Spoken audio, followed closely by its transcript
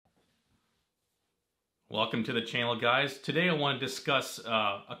Welcome to the channel, guys. Today I want to discuss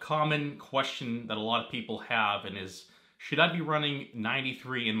a common question that a lot of people have, and is, should I be running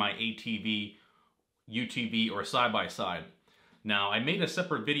 93 in my ATV, UTV, or side-by-side? Now, I made a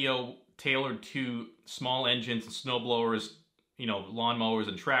separate video tailored to small engines and snowblowers, lawnmowers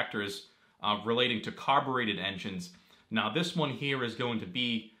and tractors relating to carbureted engines. Now, this one here is going to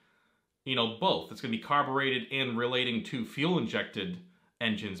be, both. It's going to be carbureted and relating to fuel-injected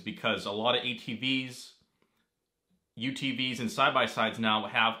engines, because a lot of ATVs, UTVs, and side-by-sides now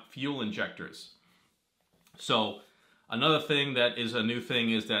have fuel injectors. So another thing that is a new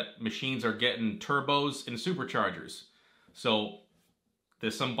thing is that machines are getting turbos and superchargers. So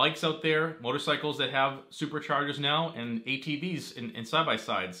there's some bikes out there, motorcycles, that have superchargers now, and ATVs and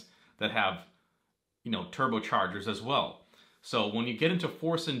side-by-sides that have, turbochargers as well. So when you get into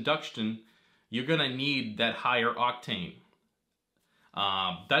force induction, you're going to need that higher octane.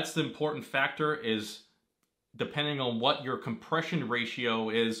 That's the important factor, is depending on what your compression ratio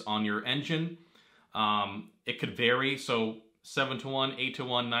is on your engine, it could vary. So 7-to-1,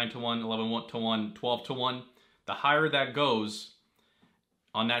 8-to-1, 9-to-1, 11-to-1, 12-to-1. The higher that goes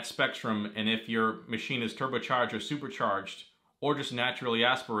on that spectrum, and if your machine is turbocharged or supercharged or just naturally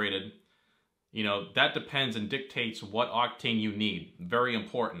aspirated, that depends and dictates what octane you need. Very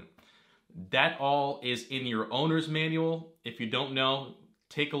important. That all is in your owner's manual. If you don't know,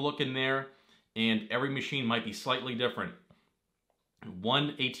 take a look in there, and every machine might be slightly different.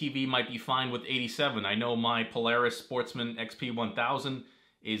 One ATV might be fine with 87. I know my Polaris Sportsman XP1000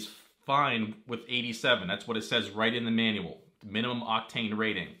 is fine with 87. That's what it says right in the manual, minimum octane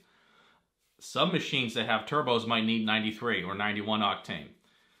rating. Some machines that have turbos might need 93 or 91 octane.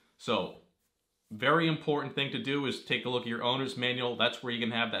 So, very important thing to do is take a look at your owner's manual. That's where you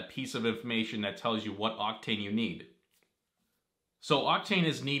can have that piece of information that tells you what octane you need. So octane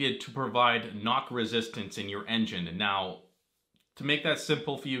is needed to provide knock resistance in your engine. And now, to make that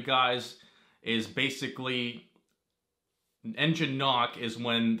simple for you guys, is basically engine knock is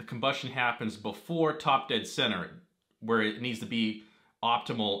when the combustion happens before top dead center, where it needs to be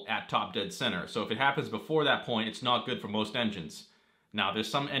optimal at top dead center. So if it happens before that point, it's not good for most engines. Now,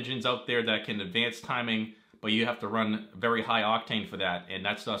 there's some engines out there that can advance timing, but you have to run very high octane for that, and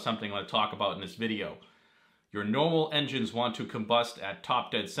that's not something I'm going to talk about in this video. Your normal engines want to combust at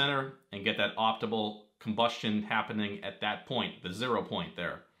top dead center and get that optimal combustion happening at that point, the 0 point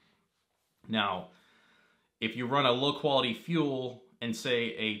there. Now, if you run a low quality fuel and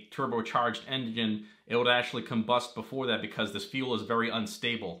say a turbocharged engine, it would actually combust before that, because this fuel is very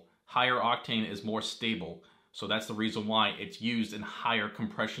unstable. Higher octane is more stable. So that's the reason why it's used in higher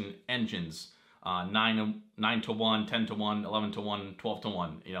compression engines, 9-to-1, 10-to-1, 11-to-1,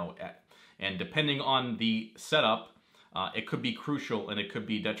 12-to-1, and depending on the setup, it could be crucial and it could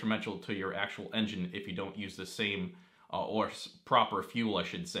be detrimental to your actual engine if you don't use the same or proper fuel, I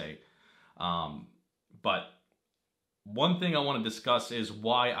should say. But one thing I want to discuss is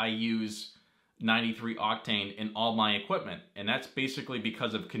why I use 93 octane in all my equipment, and that's basically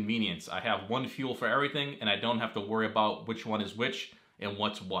because of convenience. I have one fuel for everything, and I don't have to worry about which one is which and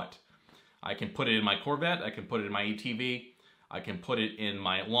what's what. I can put it in my Corvette, I can put it in my ATV, I can put it in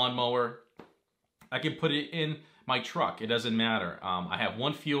my lawnmower, I can put it in my truck. It doesn't matter. I have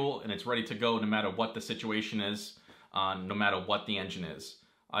one fuel and it's ready to go no matter what the situation is, no matter what the engine is.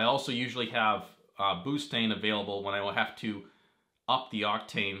 I also usually have Boostane available when I will have to up the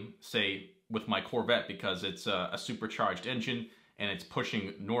octane, say with my Corvette, because it's a supercharged engine and it's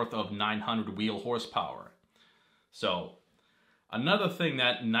pushing north of 900 wheel horsepower. So another thing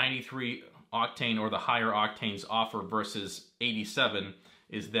that 93 octane or the higher octanes offer versus 87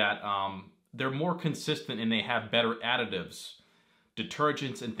 is that they're more consistent and they have better additives,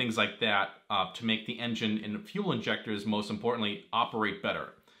 detergents and things like that to make the engine and fuel injectors, most importantly, operate better.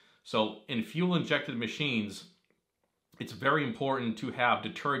 So in fuel injected machines, it's very important to have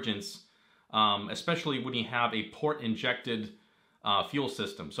detergents, especially when you have a port injected fuel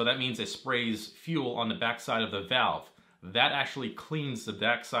system. So that means it sprays fuel on the backside of the valve. That actually cleans the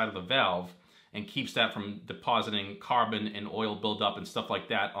backside of the valve and keeps that from depositing carbon and oil buildup and stuff like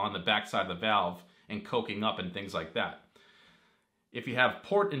that on the backside of the valve and coking up and things like that. If you have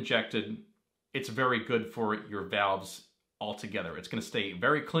port injected, it's very good for your valves altogether. It's going to stay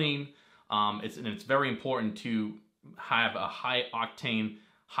very clean, and it's very important to have a high octane,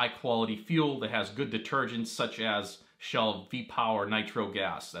 high quality fuel that has good detergents such as Shell V-Power Nitro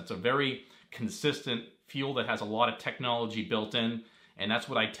Gas. That's a very consistent fuel that has a lot of technology built in, and that's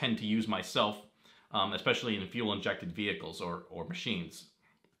what I tend to use myself, especially in fuel injected vehicles or machines.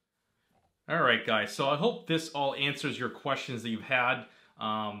 Alright guys, so I hope this all answers your questions that you've had.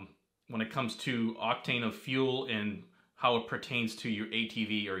 when it comes to octane of fuel and how it pertains to your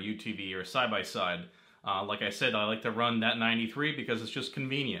ATV or UTV or side-by-side. Like I said, I like to run that 93 because it's just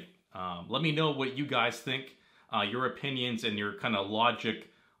convenient. Let me know what you guys think, your opinions and your kind of logic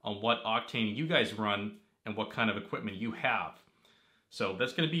on what octane you guys run and what kind of equipment you have. So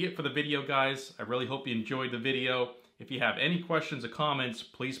that's going to be it for the video, guys. I really hope you enjoyed the video. If you have any questions or comments,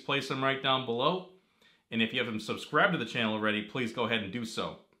 please place them right down below. And if you haven't subscribed to the channel already, please go ahead and do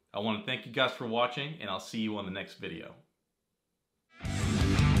so. I want to thank you guys for watching, and I'll see you on the next video.